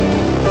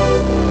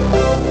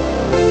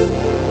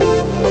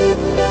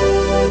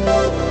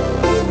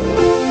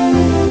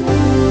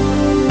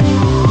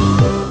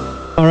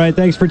right,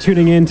 thanks for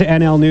tuning in to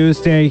NL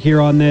News Day here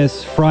on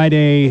this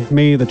Friday,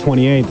 May the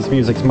 28th. This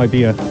music might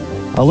be a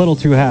little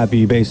too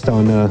happy based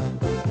on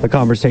the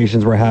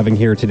conversations we're having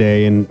here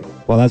today, and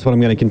well, that's what I'm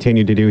going to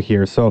continue to do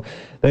here. So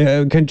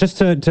just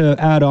to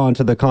add on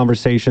to the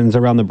conversations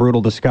around the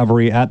brutal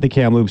discovery at the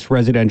Kamloops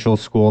Residential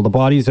School, the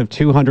bodies of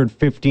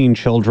 215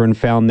 children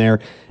found there,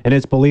 and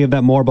it's believed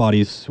that more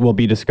bodies will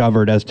be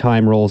discovered as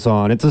time rolls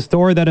on. It's a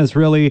story that has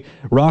really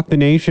rocked the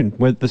nation,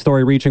 with the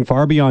story reaching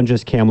far beyond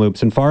just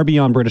Kamloops and far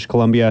beyond British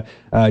Columbia.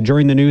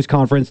 During the news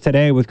conference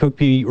today with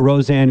Cookpie,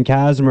 Roseanne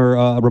Casimir,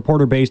 a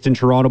reporter based in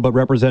Toronto but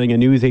representing a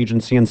news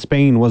agency in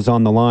Spain, was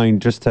on the line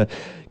just to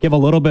give a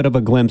little bit of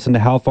a glimpse into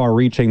how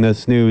far-reaching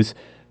this news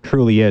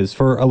truly is.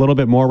 For a little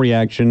bit more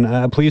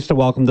reaction, pleased to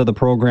welcome to the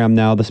program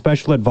now the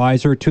Special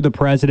Advisor to the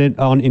President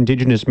on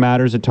Indigenous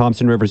Matters at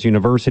Thompson Rivers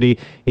University.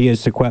 He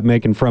is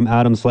Secwepemc, and from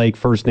Adams Lake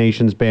First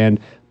Nations band,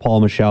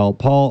 Paul Michel.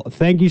 Paul,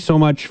 thank you so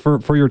much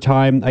for your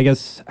time. I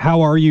guess,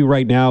 how are you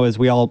right now as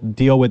we all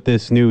deal with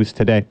this news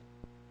today?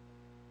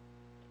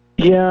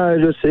 Yeah,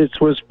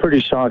 it was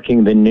pretty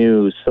shocking, the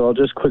news. So I'll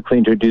just quickly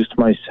introduce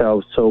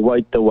myself. So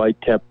White the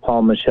Whitetep,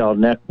 Paul Michel,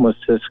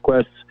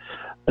 Nekmusisquest.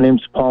 My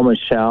name's Paul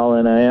Michel,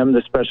 and I am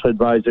the Special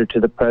Advisor to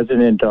the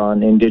President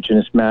on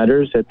Indigenous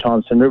Matters at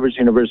Thompson Rivers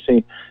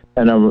University,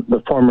 and I'm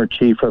the former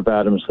Chief of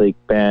Adams Lake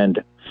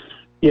Band.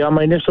 Yeah,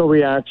 my initial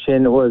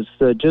reaction was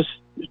just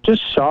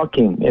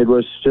shocking. It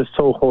was just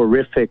so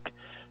horrific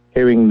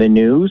hearing the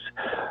news.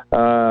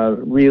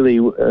 Really,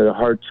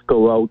 hearts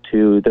go out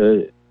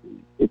to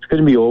it's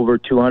going to be over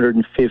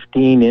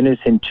 215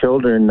 innocent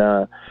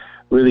children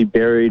really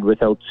buried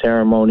without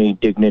ceremony,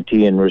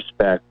 dignity, and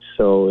respect.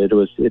 So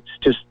it's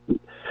just,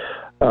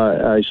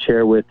 I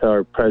share with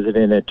our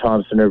president at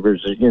Thompson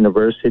Rivers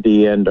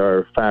University and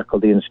our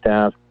faculty and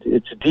staff,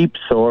 it's deep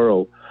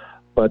sorrow,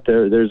 but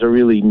there's a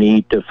really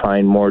need to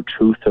find more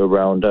truth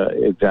around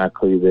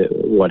exactly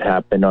what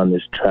happened on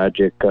this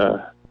tragic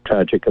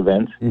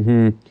event.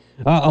 Mm-hmm.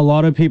 A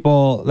lot of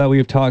people that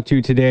we've talked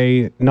to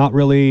today, not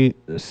really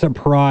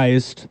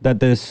surprised that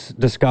this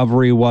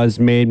discovery was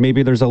made.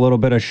 Maybe there's a little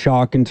bit of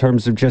shock in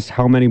terms of just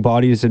how many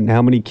bodies and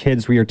how many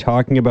kids we are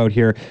talking about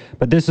here.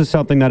 But this is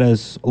something that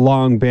has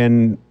long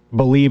been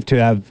believed to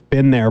have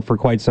been there for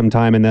quite some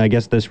time. And I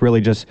guess this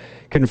really just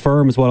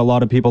confirms what a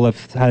lot of people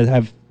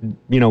have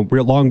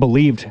long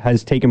believed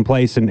has taken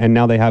place, and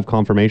now they have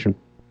confirmation.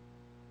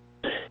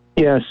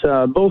 Yes,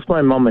 both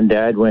my mom and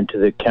dad went to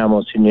the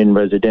Kamloops Union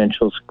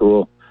Residential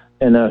School.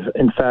 And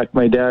in fact,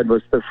 my dad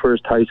was the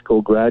first high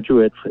school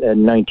graduate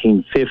in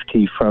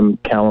 1950 from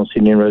Kamloops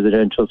Union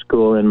Residential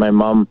School, and my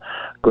mom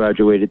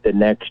graduated the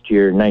next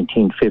year,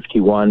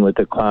 1951, with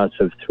a class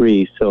of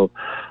 3. So I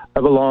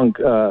have a long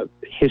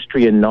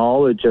history and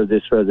knowledge of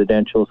this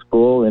residential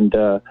school, and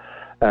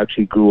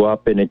actually grew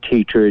up in a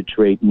teacherage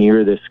right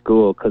near the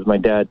school because my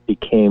dad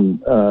became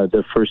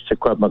the first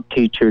Secwepemc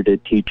teacher to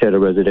teach at a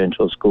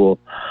residential school.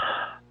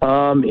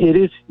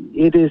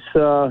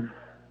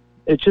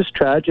 It's just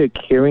tragic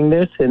hearing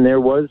this, and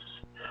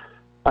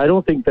I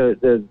don't think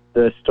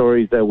the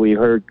stories that we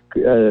heard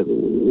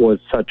was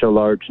such a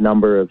large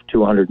number of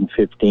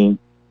 215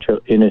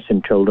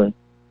 innocent children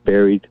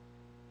buried.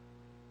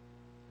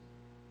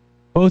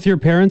 Both your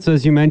parents,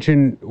 as you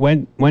mentioned,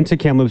 went to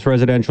Kamloops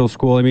Residential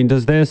School. I mean,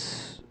 does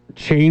this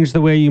change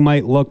the way you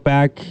might look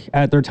back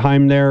at their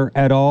time there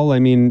at all? I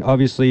mean,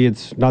 obviously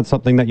it's not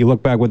something that you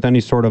look back with any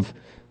sort of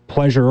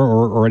pleasure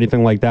or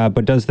anything like that,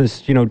 but does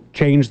this,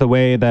 change the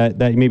way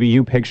that maybe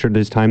you pictured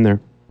his time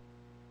there?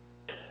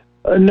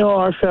 No,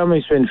 our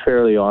family's been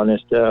fairly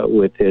honest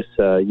with this.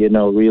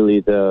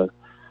 Really the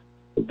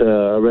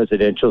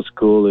residential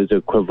school is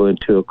equivalent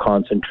to a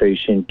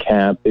concentration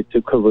camp. It's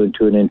equivalent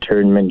to an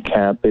internment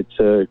camp. It's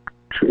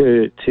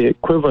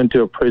equivalent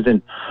to a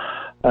prison.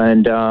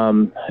 And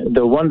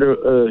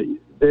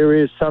there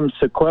is some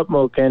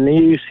Secwepemc, and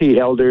you see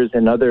elders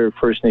and other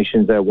First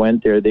Nations that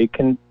went there. They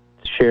can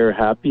share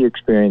happy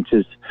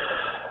experiences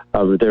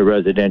of their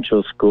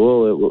residential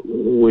school,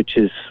 which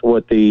is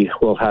what they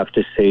will have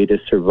to say to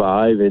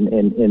survive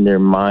in their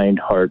mind,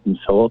 heart, and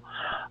soul.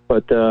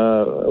 But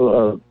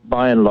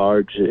by and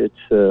large,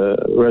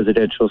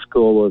 residential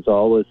school was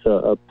always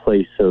a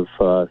place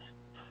of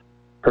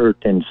hurt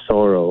and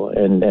sorrow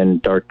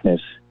and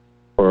darkness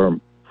for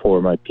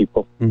my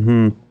people.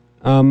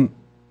 Mm-hmm.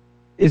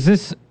 Is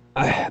this...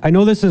 I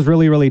know this is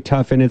really, really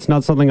tough, and it's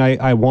not something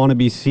I want to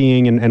be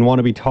seeing and want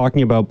to be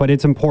talking about, but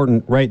it's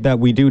important, right, that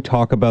we do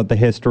talk about the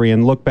history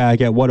and look back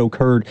at what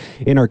occurred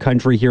in our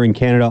country here in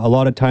Canada. A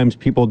lot of times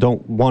people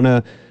don't want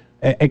to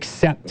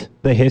accept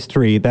the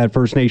history that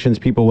First Nations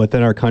people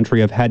within our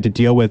country have had to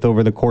deal with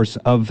over the course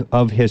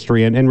of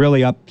history and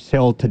really up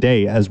till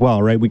today as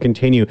well, right? We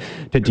continue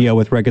to deal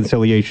with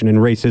reconciliation and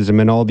racism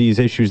and all these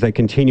issues that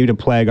continue to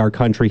plague our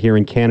country here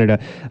in Canada.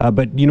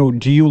 But,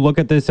 do you look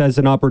at this as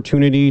an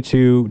opportunity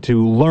to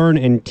learn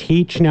and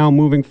teach now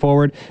moving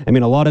forward? I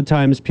mean, a lot of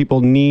times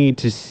people need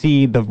to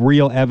see the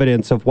real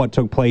evidence of what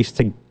took place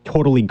to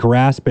totally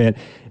grasp it.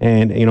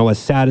 And, as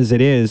sad as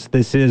it is,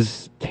 this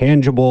is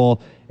tangible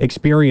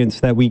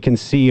experience that we can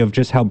see of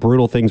just how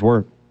brutal things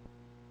were.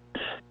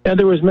 Yeah,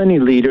 there was many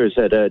leaders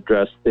that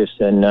addressed this,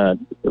 and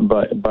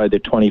by the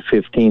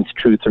 2015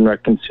 Truth and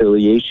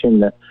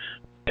Reconciliation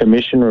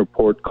Commission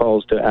report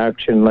calls to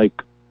action,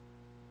 like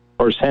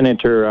our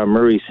Senator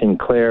Murray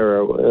Sinclair,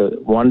 a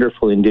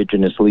wonderful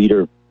Indigenous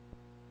leader,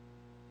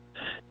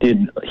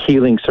 did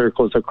healing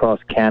circles across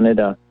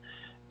Canada,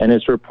 and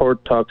his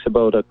report talks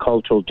about a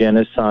cultural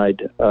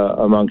genocide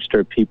amongst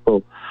our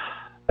people.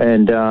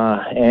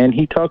 And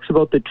he talks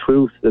about the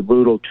truth, the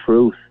brutal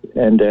truth,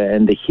 and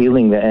the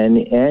healing,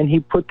 and he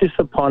put this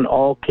upon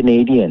all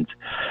Canadians.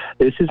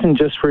 This isn't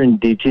just for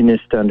Indigenous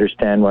to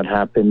understand what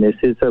happened. This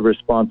is a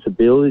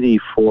responsibility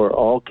for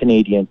all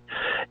Canadians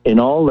in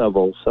all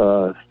levels: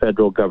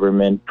 federal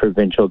government,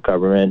 provincial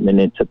government,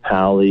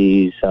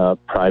 municipalities,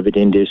 private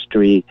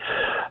industry.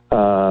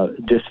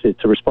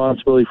 It's a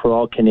responsibility for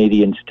all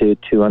Canadians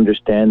to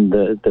understand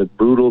the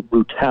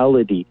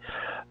brutality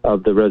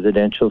of the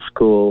residential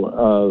school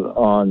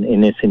on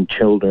innocent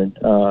children,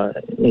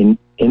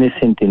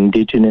 innocent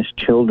Indigenous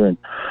children,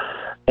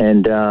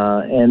 and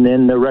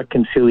then the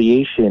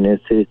reconciliation.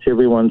 It's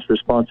everyone's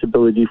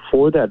responsibility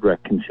for that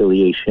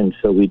reconciliation,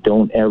 so we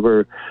don't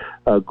ever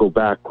go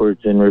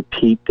backwards and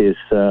repeat this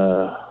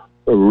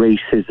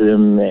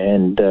racism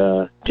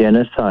and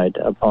genocide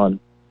upon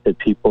the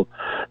people.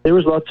 There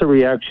was lots of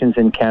reactions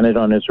in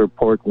Canada on his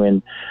report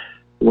when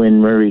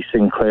Murray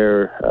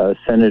Sinclair,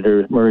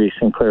 Senator Murray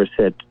Sinclair,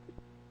 said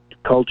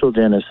cultural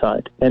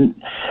genocide. And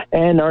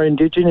our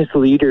Indigenous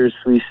leaders,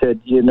 we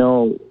said,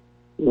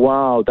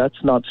 wow,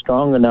 that's not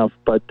strong enough,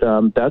 but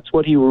that's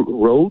what he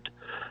wrote,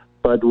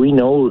 but we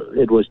know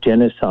it was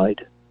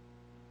genocide.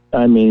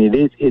 I mean,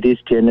 it is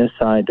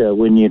genocide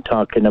when you're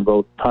talking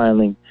about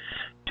piling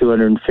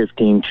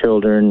 215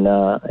 children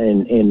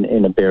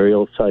in a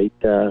burial site,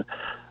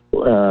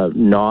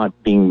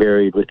 not being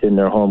buried within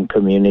their home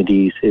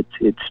communities.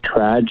 It's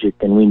tragic,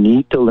 and we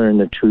need to learn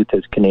the truth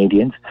as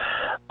Canadians.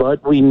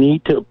 But we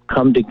need to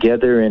come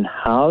together, and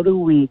how do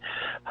we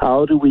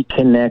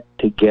connect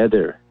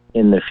together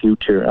in the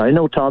future? I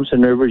know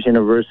Thompson Rivers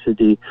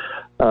University,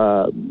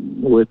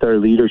 with our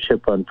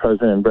leadership on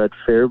President Brett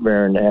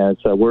Fairbairn, has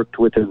worked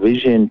with a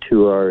vision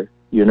to our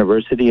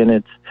university,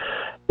 and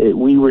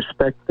we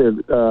respect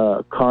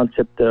the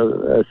concept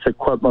of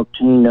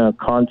Secwepemcin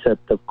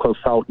concept of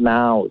Close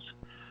Nows,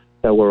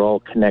 that we're all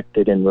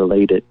connected and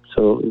related.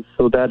 So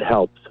that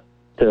helps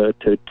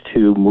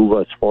to move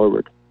us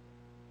forward.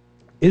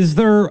 Is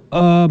there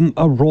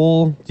a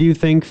role, do you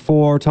think,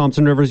 for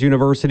Thompson Rivers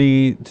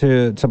University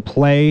to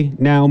play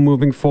now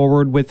moving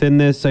forward within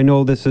this? I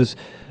know this is,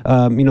 the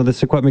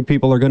Secwepemc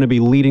people are going to be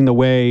leading the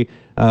way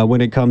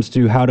when it comes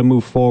to how to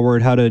move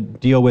forward, how to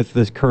deal with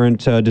this current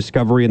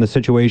discovery and the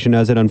situation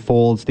as it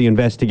unfolds, the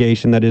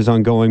investigation that is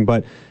ongoing.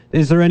 But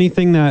is there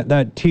anything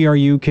that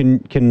TRU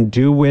can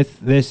do with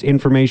this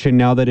information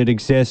now that it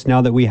exists,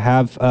 now that we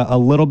have a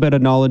little bit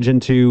of knowledge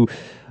into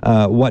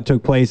what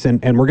took place,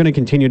 and we're going to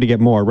continue to get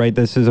more, right?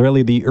 This is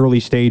really the early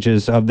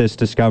stages of this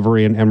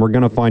discovery, and we're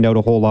going to find out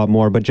a whole lot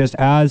more. But just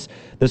as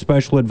the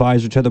special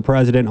advisor to the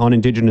president on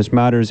Indigenous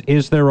matters,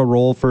 is there a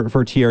role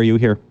for TRU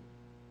here?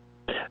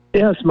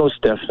 Yes, most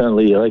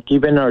definitely. Like,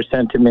 even our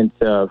sentiments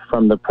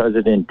from the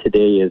president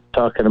today is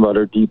talking about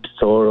our deep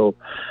sorrow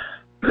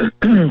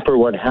for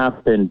what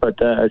happened. But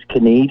as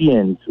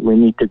Canadians, we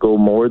need to go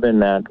more than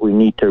that. We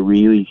need to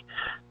really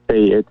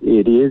say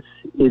it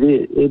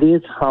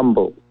is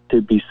humble to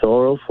be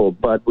sorrowful,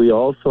 but we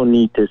also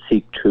need to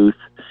seek truth.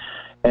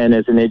 And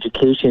as an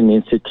education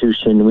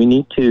institution, we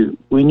need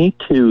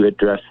to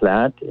address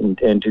that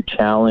and to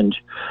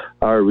challenge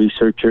our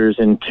researchers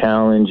and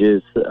challenge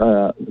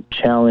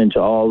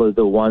all of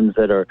the ones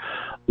that are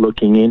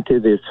looking into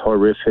this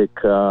horrific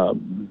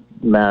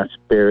mass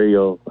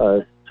burial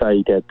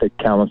site at the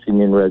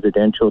Kalamazoo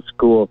Residential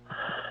School.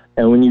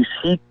 And when you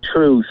seek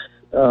truth,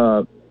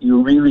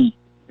 you really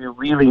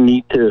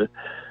need to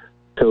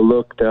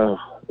look to.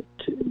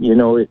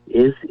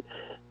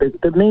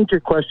 The major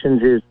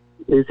questions is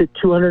it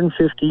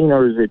 215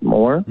 or is it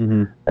more?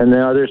 Mm-hmm. And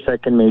the other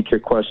second major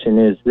question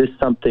is this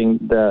something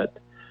that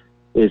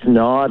is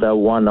not a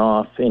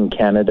one-off in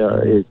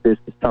Canada? Is this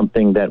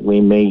something that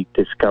we may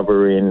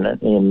discover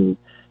in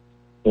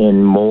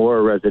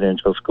more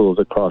residential schools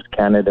across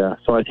Canada?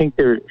 So I think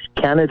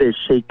Canada is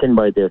shaken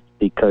by this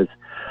because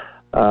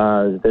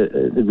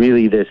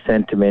the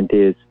sentiment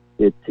is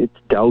it's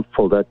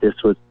doubtful that this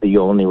was the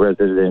only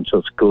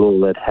residential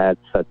school that had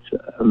such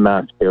a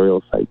mass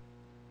burial site.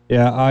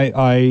 Yeah,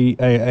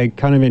 I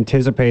kind of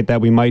anticipate that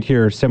we might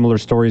hear similar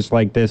stories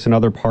like this in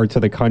other parts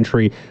of the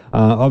country.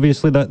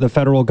 Obviously, the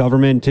federal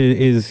government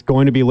is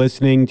going to be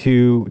listening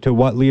to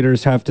what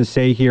leaders have to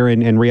say here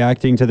and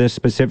reacting to this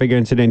specific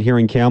incident here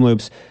in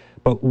Kamloops.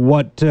 But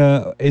what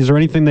is there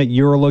anything that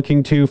you're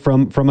looking to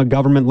from a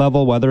government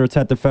level, whether it's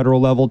at the federal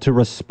level, to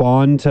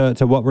respond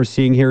to what we're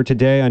seeing here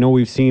today? I know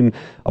we've seen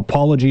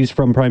apologies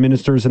from prime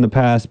ministers in the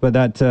past, but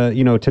that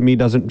to me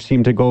doesn't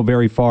seem to go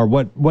very far.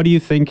 What do you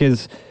think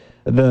is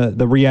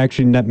the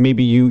reaction that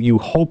maybe you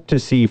hope to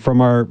see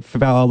from our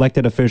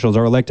elected officials,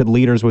 our elected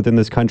leaders within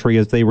this country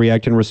as they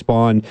react and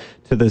respond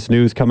to this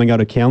news coming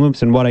out of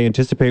Kamloops and what I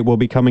anticipate will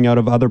be coming out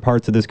of other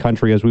parts of this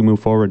country as we move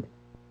forward?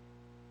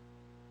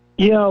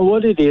 Yeah,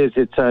 what it is,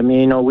 it's, I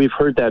mean, we've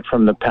heard that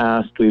from the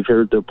past. We've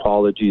heard the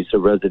apologies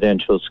of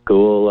residential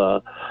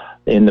school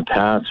in the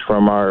past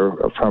from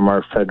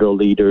our federal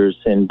leaders,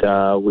 and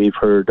we've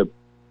heard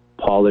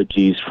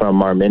apologies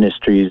from our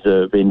ministries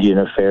of Indian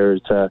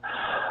Affairs.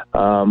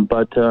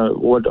 But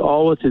what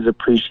always is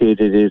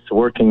appreciated is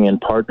working in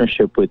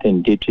partnership with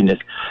Indigenous.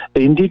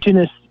 The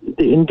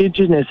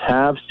Indigenous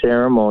have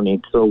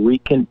ceremony, so we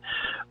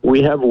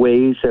have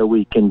ways that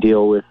we can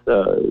deal with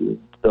the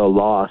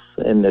loss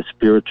and the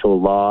spiritual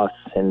loss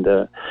and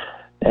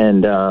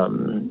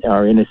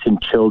our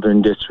innocent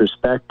children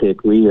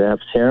disrespected. We have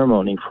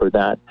ceremony for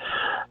that.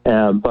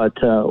 But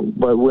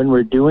when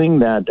we're doing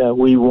that,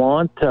 we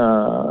want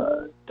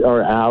our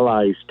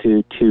allies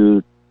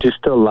to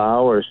just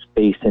allow our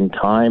space and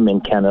time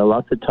in Canada.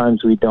 Lots of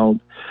times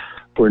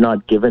we're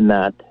not given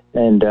that,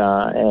 and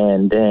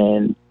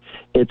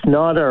it's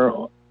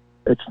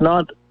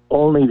not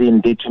only the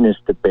Indigenous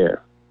to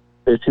bear.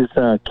 This is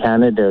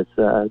Canada's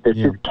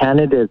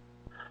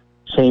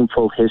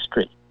shameful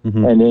history.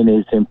 Mm-hmm. And it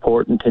is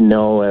important to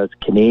know as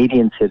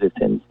Canadian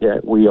citizens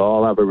that we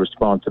all have a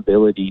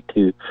responsibility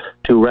to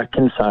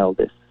reconcile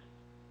this.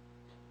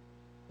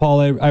 Paul,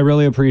 I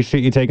really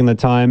appreciate you taking the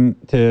time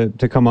to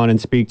come on and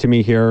speak to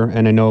me here.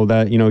 And I know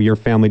that, your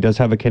family does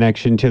have a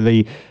connection to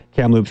the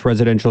Kamloops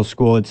Residential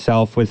School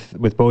itself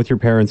with both your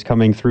parents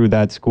coming through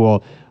that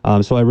school.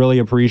 So I really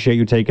appreciate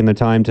you taking the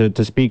time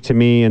to speak to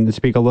me and to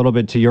speak a little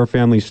bit to your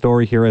family's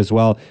story here as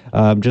well.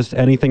 Just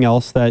anything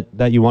else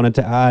that you wanted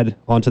to add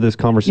onto this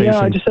conversation?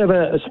 Yeah, I just have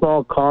a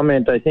small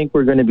comment. I think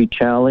we're going to be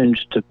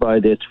challenged by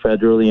this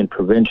federally and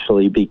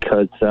provincially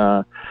because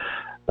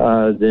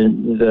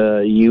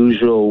the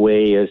usual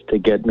way is to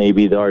get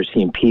maybe the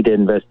RCMP to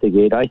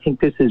investigate. I think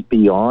this is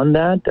beyond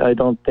that. I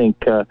don't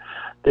think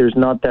there's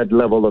not that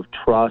level of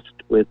trust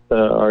with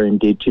our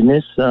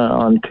Indigenous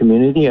on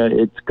community.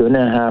 It's going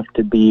to have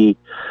to be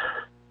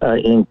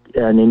an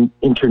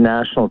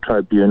international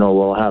tribunal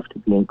will have to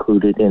be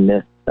included in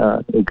this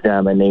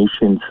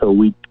examination so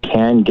we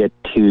can dig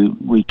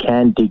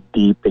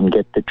deep and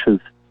get the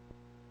truth.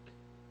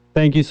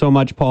 Thank you so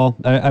much, Paul.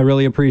 I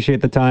really appreciate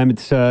the time.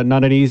 It's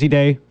not an easy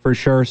day for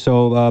sure.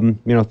 So,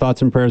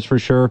 thoughts and prayers for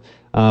sure.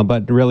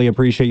 But really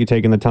appreciate you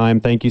taking the time.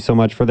 Thank you so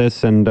much for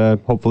this. And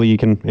hopefully you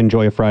can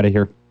enjoy a Friday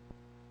here.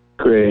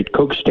 Great.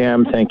 Cook's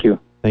Jam. Thank you.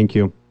 Thank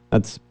you.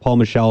 That's Paul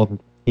Michel.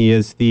 He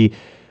is the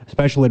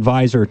special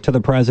advisor to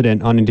the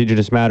president on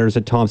Indigenous matters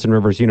at Thompson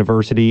Rivers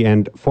University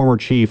and former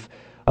chief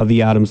of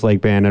the Adams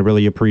Lake Band. I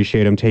really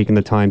appreciate him taking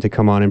the time to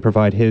come on and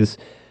provide his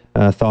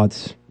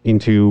thoughts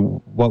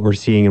into what we're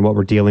seeing and what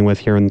we're dealing with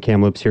here in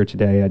Kamloops here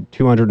today.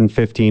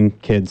 215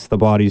 kids, the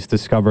bodies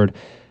discovered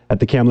at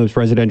the Kamloops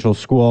Residential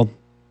School.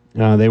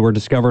 They were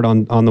discovered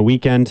on the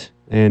weekend,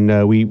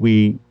 and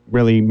we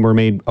really were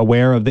made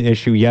aware of the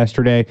issue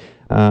yesterday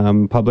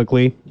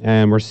publicly,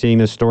 and we're seeing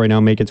this story now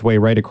make its way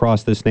right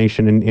across this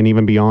nation and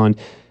even beyond.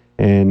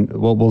 And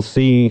we'll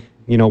see,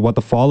 what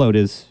the fallout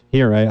is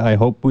here. I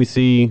hope we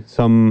see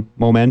some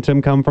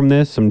momentum come from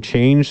this, some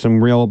change,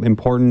 some real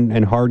important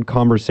and hard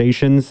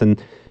conversations.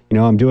 And,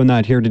 I'm doing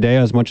that here today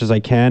as much as I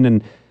can.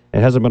 And it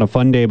hasn't been a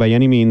fun day by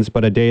any means,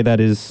 but a day that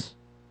is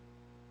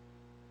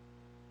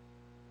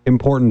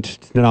important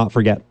to not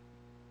forget.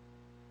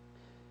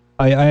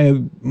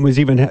 I was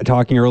even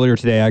talking earlier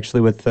today,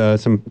 actually, with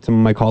some of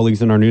my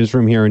colleagues in our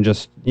newsroom here, and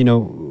just,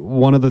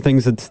 one of the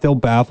things that still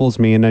baffles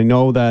me, and I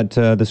know that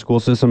the school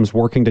system's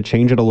working to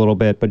change it a little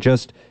bit, but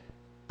just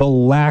the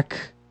lack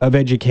of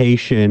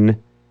education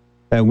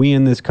that we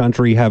in this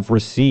country have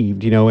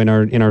received, in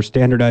our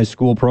standardized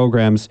school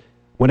programs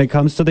when it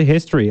comes to the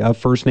history of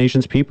First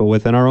Nations people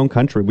within our own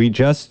country. We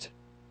just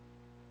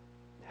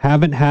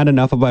haven't had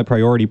enough of a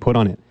priority put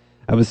on it.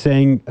 I was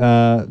saying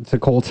to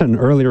Colton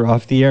earlier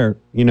off the air,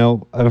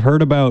 I've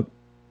heard about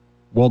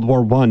World War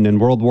I and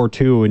World War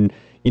II, and,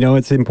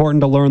 it's important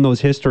to learn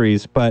those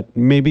histories, but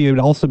maybe it would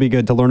also be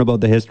good to learn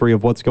about the history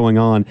of what's going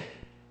on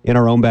in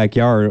our own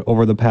backyard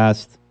over the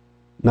past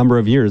number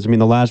of years. I mean,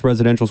 the last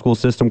residential school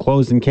system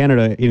closed in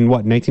Canada in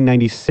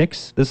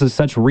 1996? This is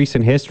such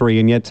recent history,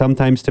 and yet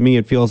sometimes to me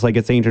it feels like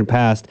it's ancient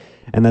past,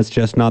 and that's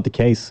just not the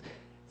case.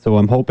 So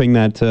I'm hoping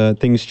that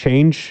things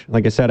change.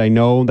 Like I said, I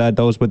know that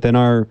those within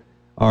our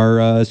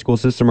school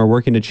system are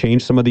working to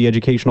change some of the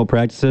educational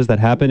practices that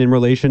happen in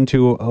relation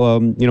to,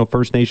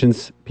 First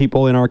Nations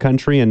people in our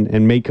country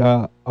and make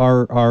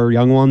our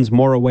young ones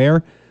more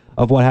aware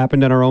of what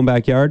happened in our own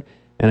backyard.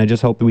 And I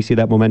just hope that we see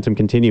that momentum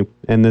continue.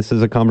 And this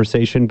is a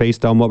conversation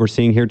based on what we're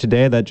seeing here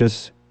today that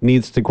just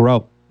needs to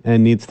grow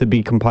and needs to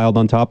be compiled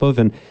on top of.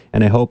 And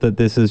I hope that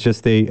this is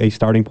just a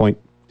starting point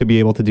to be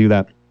able to do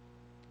that.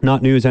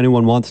 Not news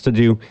anyone wants to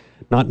do,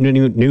 not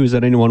news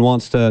that anyone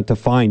wants to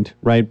find,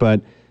 right?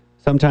 But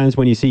sometimes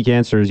when you seek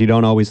answers, you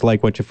don't always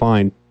like what you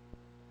find.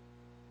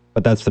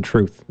 But that's the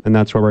truth. And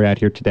that's where we're at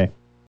here today.